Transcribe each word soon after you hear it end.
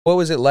What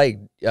was it like?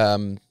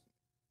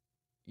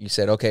 You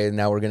said, okay,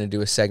 now we're going to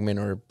do a segment,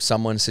 or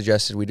someone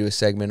suggested we do a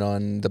segment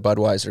on the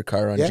Budweiser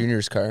car, on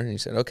Junior's car. And you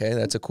said, okay,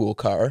 that's a cool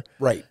car.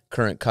 Right.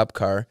 Current Cup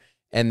car.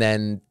 And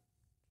then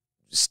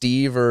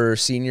Steve or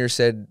Senior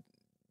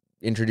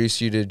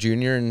introduced you to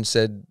Junior and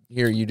said,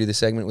 here, you do the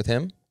segment with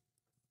him?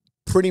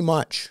 Pretty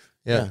much.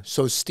 Yeah.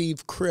 So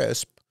Steve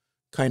Crisp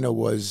kind of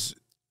was,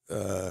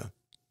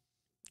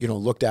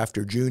 looked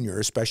after Junior,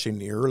 especially in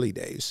the early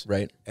days.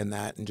 Right. And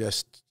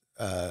just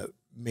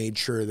made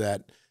sure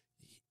that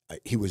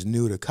he was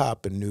new to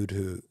Cup and new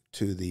to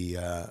the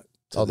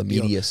all the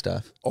media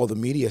stuff. All the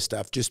media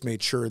stuff. Just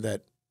made sure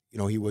that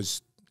he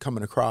was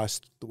coming across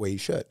the way he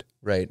should.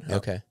 Right. Yep.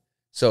 Okay.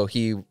 So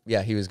he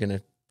was going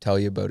to tell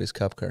you about his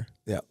Cup car.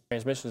 Yeah.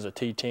 Transmission is a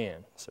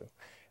T10, so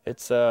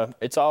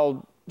it's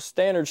all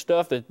standard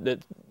stuff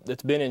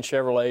that's been in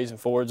Chevrolets and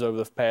Fords over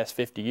the past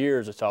 50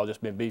 years. It's all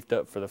just been beefed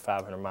up for the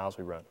 500 miles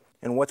we run.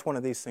 And what's one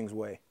of these things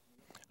weigh?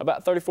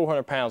 About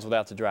 3,400 pounds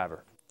without the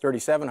driver.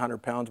 3,700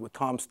 pounds with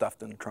Tom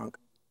stuffed in the trunk.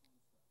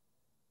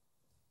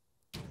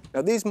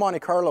 Now these Monte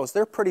Carlos,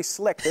 they're pretty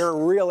slick. They're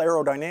real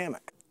aerodynamic.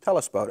 Tell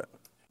us about it.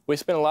 We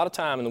spent a lot of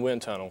time in the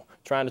wind tunnel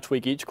trying to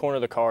tweak each corner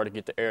of the car to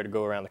get the air to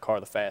go around the car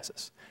the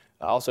fastest.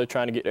 Also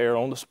trying to get air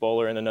on the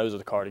spoiler and the nose of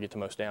the car to get the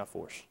most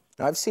downforce.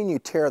 Now I've seen you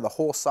tear the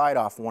whole side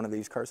off one of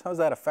these cars. How's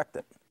that affect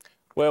it?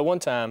 Well, one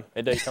time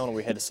at Daytona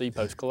we had the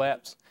C-post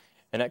collapse,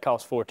 and that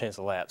cost 4/10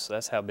 a lap, so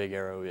that's how big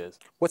aero is.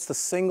 What's the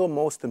single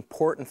most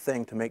important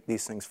thing to make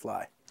these things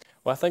fly?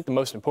 Well, I think the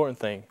most important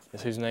thing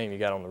is whose name you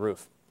got on the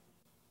roof.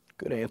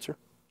 Good answer.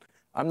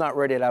 I'm not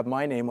ready to have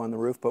my name on the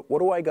roof, but what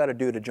do I got to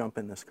do to jump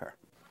in this car?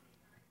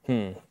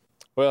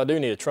 Well, I do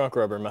need a trunk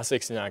rubber in my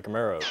 69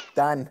 Camaro.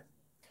 Done.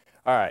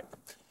 All right.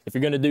 If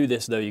you're going to do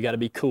this, though, you got to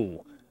be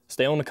cool.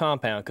 Stay on the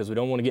compound because we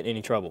don't want to get in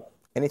any trouble.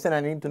 Anything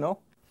I need to know?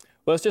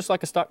 Well, it's just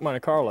like a stock Monte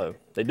Carlo.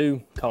 They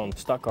do call them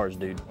stock cars,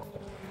 dude.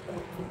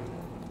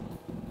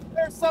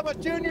 There's some of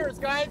Junior's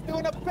guys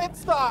doing a pit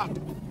stop.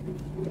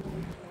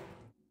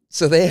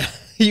 So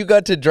you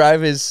got to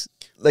drive his,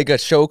 like a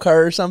show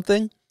car or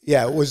something?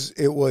 Yeah,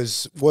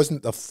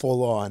 wasn't the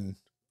full-on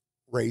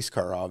race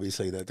car,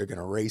 obviously, that they're going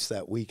to race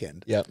that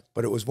weekend. Yep.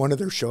 But it was one of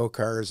their show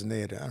cars, and they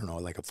had, I don't know,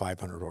 like a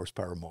 500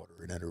 horsepower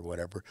motor in it or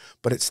whatever.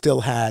 But it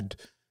still had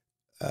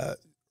a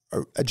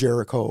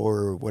Jericho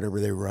or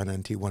whatever they were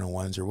running,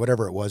 T101s or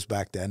whatever it was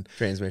back then.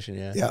 Transmission,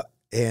 yeah. Yeah,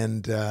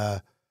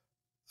 and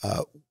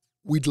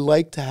we'd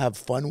like to have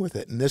fun with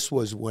it. And this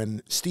was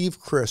when Steve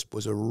Crisp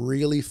was a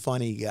really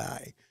funny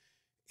guy.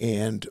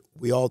 And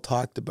we all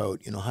talked about,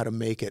 how to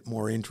make it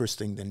more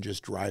interesting than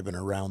just driving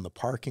around the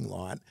parking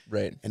lot.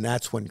 Right. And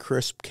that's when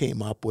Crisp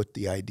came up with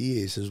the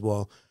idea. He says,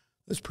 well,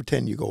 let's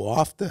pretend you go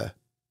off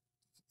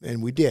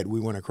and we did. We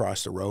went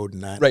across the road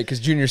and that. Right, because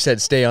Junior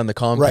said stay on the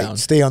compound. Right,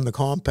 stay on the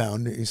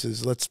compound. He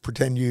says, let's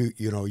pretend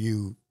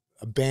you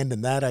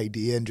abandon that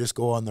idea and just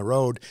go on the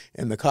road,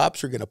 and the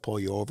cops are going to pull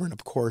you over. And,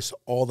 of course,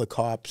 all the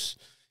cops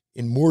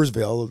in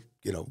Mooresville,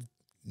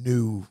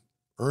 knew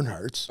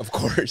Earnhardt's. Of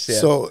course, yeah.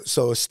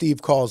 So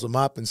Steve calls him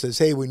up and says,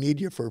 hey, we need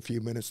you for a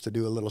few minutes to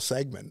do a little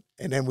segment.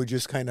 And then we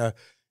just kind of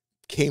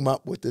came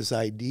up with this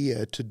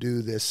idea to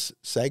do this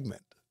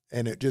segment.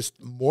 And it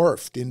just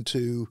morphed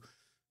into,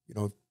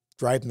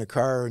 driving the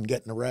car and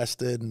getting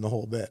arrested and the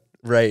whole bit.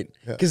 Right.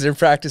 Because they're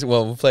practicing.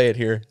 Well, we'll play it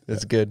here.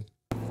 That's good.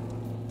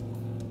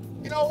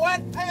 You know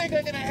what? I think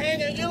I'm going to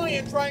hang a Yui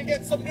and try and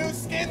get some new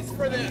skins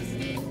for this.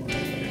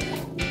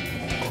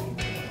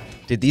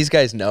 Did these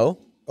guys know?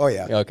 Oh,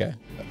 yeah. Okay.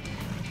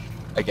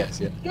 I guess,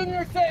 yeah.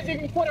 Junior says you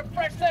can put a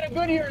fresh set of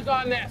Goodyears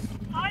on this.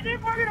 I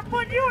think we're going to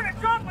put you in a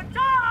truck with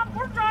Tom.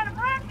 We're trying to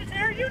practice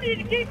here. You need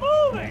to keep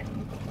moving.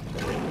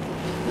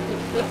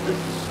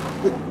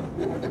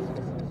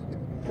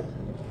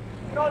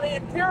 The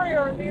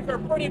interior of these are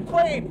pretty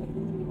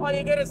plain. All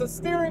you get is a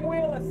steering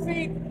wheel, a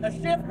seat, a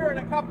shifter, and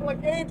a couple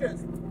of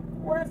gauges.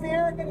 Where's the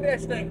air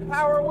conditioning?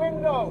 Power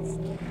windows.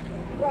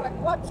 You got a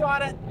clutch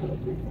on it.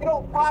 You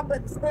don't pop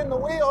it and spin the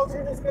wheels,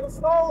 you're just going to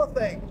stall the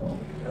thing.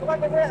 And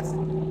look at this.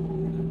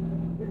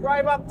 You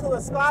drive up to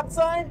a stop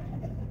sign.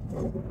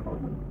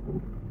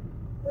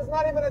 There's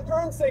not even a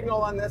turn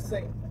signal on this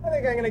thing. I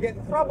think I'm going to get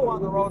in trouble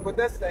on the road with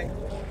this thing.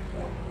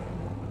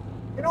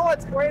 You know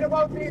what's great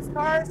about these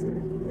cars?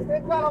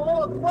 They've got a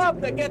little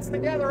club that gets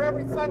together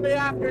every Sunday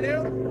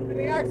afternoon, and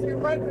they actually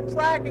rent the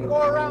track and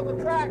go around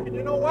the track. And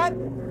you know what?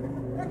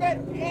 They're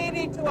getting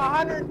 80 to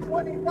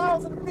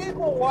 120,000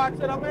 people watching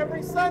them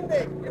every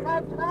Sunday. You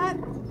imagine that?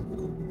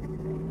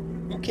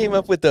 Who came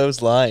up with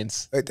those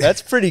lines?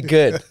 That's pretty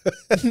good.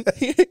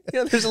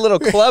 There's a little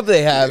club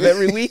they have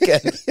every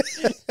weekend.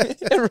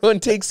 Everyone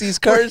takes these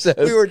cars out.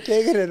 We were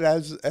taking it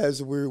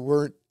as we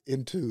weren't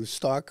into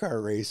stock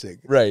car racing.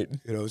 Right.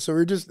 So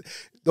we're just,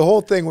 the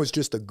whole thing was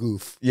just a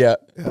goof. Yeah.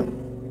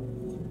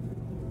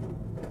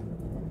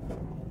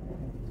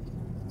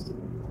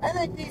 I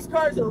think these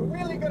cars are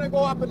really going to go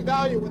up in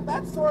value with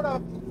that sort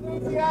of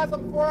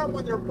enthusiasm for them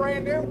when they're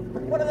brand new.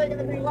 What are they going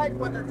to be like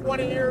when they're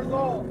 20 years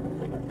old?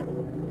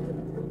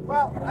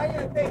 Well, I'm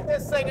going to take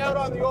this thing out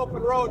on the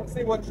open road and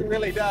see what she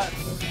really does.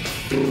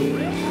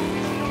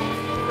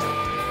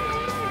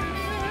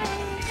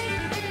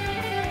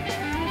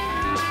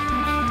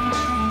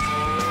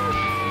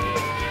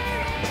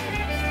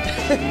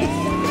 Police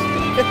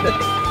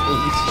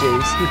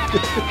chase.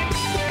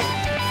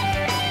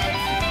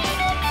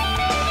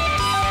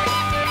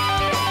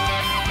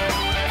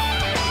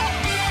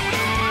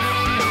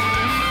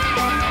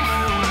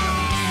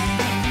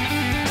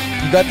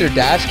 You got their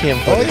dash cam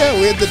footage. Oh yeah,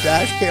 we had the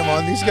dash cam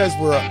on. These guys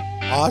were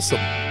awesome.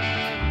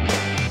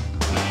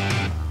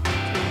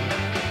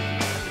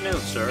 Good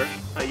afternoon, sir.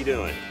 How you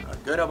doing?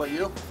 Good, how about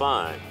you?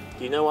 Fine.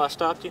 Do you know why I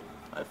stopped you?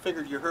 I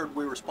figured you heard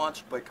we were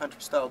sponsored by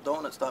Country Style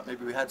Donuts. Thought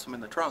maybe we had some in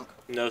the trunk.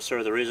 No,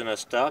 sir. The reason I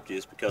stopped you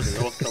is because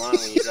in North Carolina,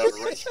 when you drive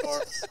a race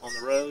car on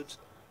the roads,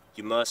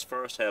 you must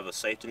first have a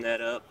safety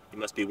net up. You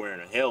must be wearing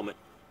a helmet.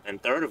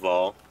 And third of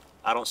all,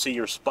 I don't see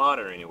your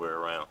spotter anywhere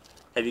around.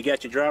 Have you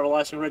got your driver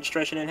license and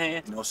registration in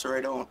hand? No, sir,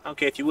 I don't.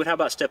 Okay, if you would, how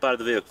about step out of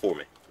the vehicle for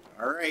me?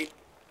 All right.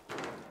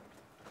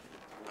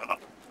 I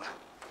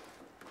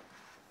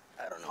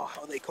don't know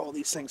how they call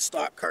these things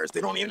stock cars. They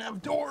don't even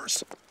have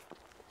doors.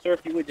 Sir,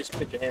 if you would just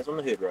put your hands on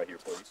the hood right here,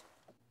 please.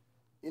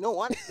 You know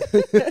what?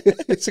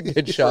 It's a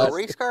good shot. For a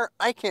race car,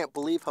 I can't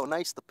believe how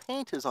nice the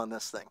paint is on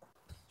this thing.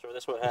 Sir,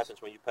 that's what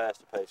happens when you pass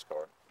the pace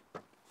car.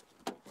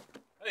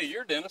 Hey,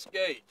 you're Dennis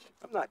Gage.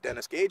 I'm not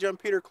Dennis Gage. I'm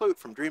Peter Klutt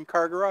from Dream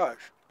Car Garage.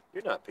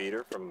 You're not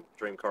Peter from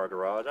Dream Car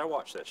Garage. I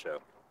watched that show.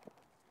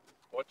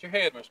 Watch your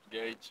head, Mr.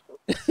 Gage.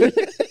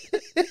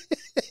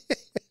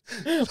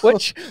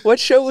 What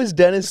show was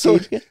Dennis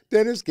Gage?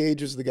 Dennis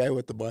Gage is the guy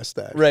with the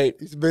mustache. Right.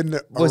 He's been.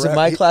 Was it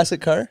My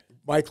Classic Car?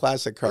 My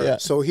Classic Car. Yeah.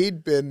 So he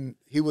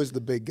was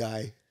the big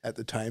guy at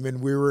the time,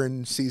 and we were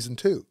in season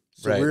 2.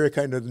 So Right. we were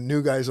kind of the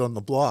new guys on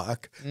the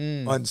block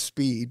on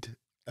Speed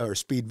or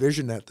Speed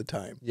Vision at the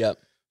time. Yep.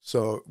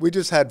 So we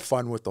just had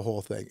fun with the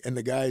whole thing. And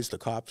the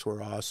cops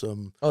were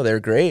awesome. Oh, they're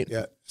great.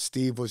 Yeah.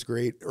 Steve was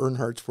great.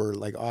 Earnhart's were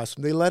like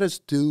awesome. They let us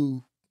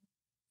do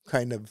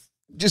kind of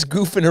Just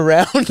goofing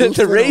around at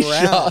the race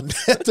shop.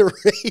 At the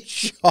race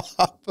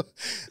shop.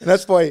 And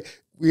that's why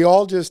we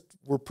all just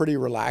were pretty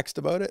relaxed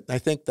about it. And I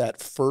think that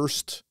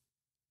first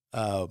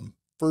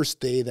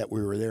day that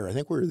we were there, I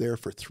think we were there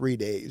for 3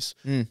 days.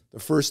 The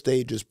first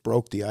day just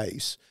broke the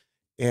ice.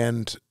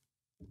 And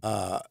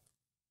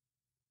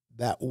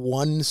that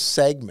one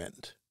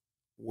segment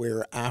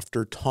where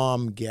after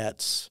Tom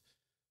gets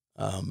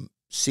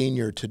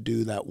Senior to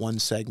do that one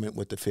segment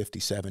with the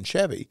 57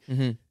 Chevy,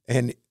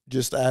 and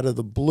just out of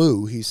the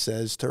blue, he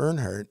says to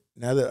Earnhardt,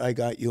 now that I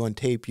got you on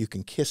tape, you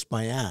can kiss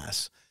my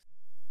ass.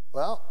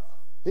 Well,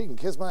 he can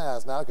kiss my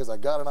ass now because I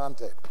got it on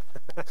tape.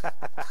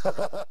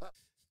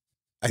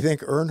 I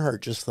think Earnhardt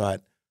just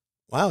thought,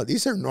 wow,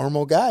 these are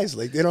normal guys.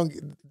 Like they don't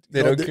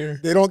care.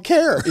 They don't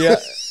care. Yeah.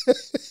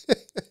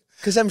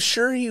 Because I'm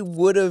sure he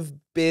would have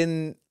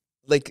been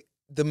like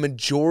the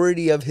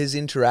majority of his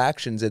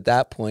interactions at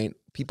that point.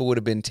 People would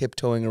have been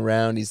tiptoeing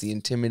around. He's the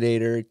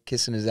intimidator,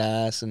 kissing his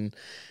ass, and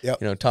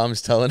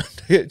Tom's telling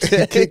him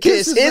to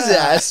kiss his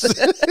ass.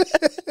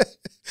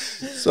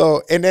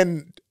 So, and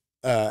then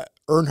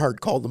Earnhardt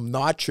called him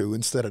Nacho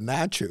instead of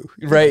Nacho.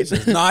 Right,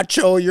 says,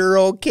 Nacho, you're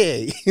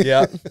okay.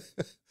 Yeah.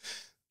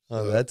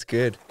 Oh, that's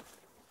good.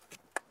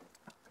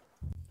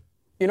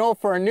 You know,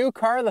 for a new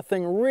car, the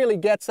thing really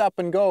gets up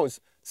and goes.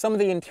 Some of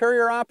the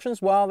interior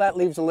options, well, that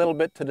leaves a little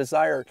bit to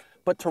desire.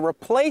 But to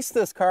replace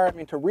this car, I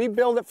mean, to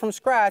rebuild it from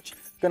scratch,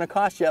 going to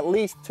cost you at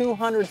least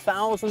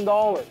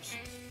 $200,000.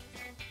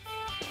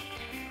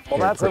 Well,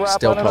 that's a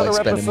wrap on another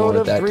episode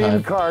of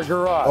Dream Car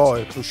Garage.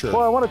 Oh, for sure.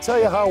 Well, I want to tell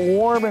you how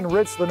warm and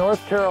rich the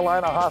North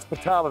Carolina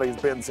hospitality has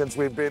been since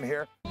we've been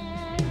here.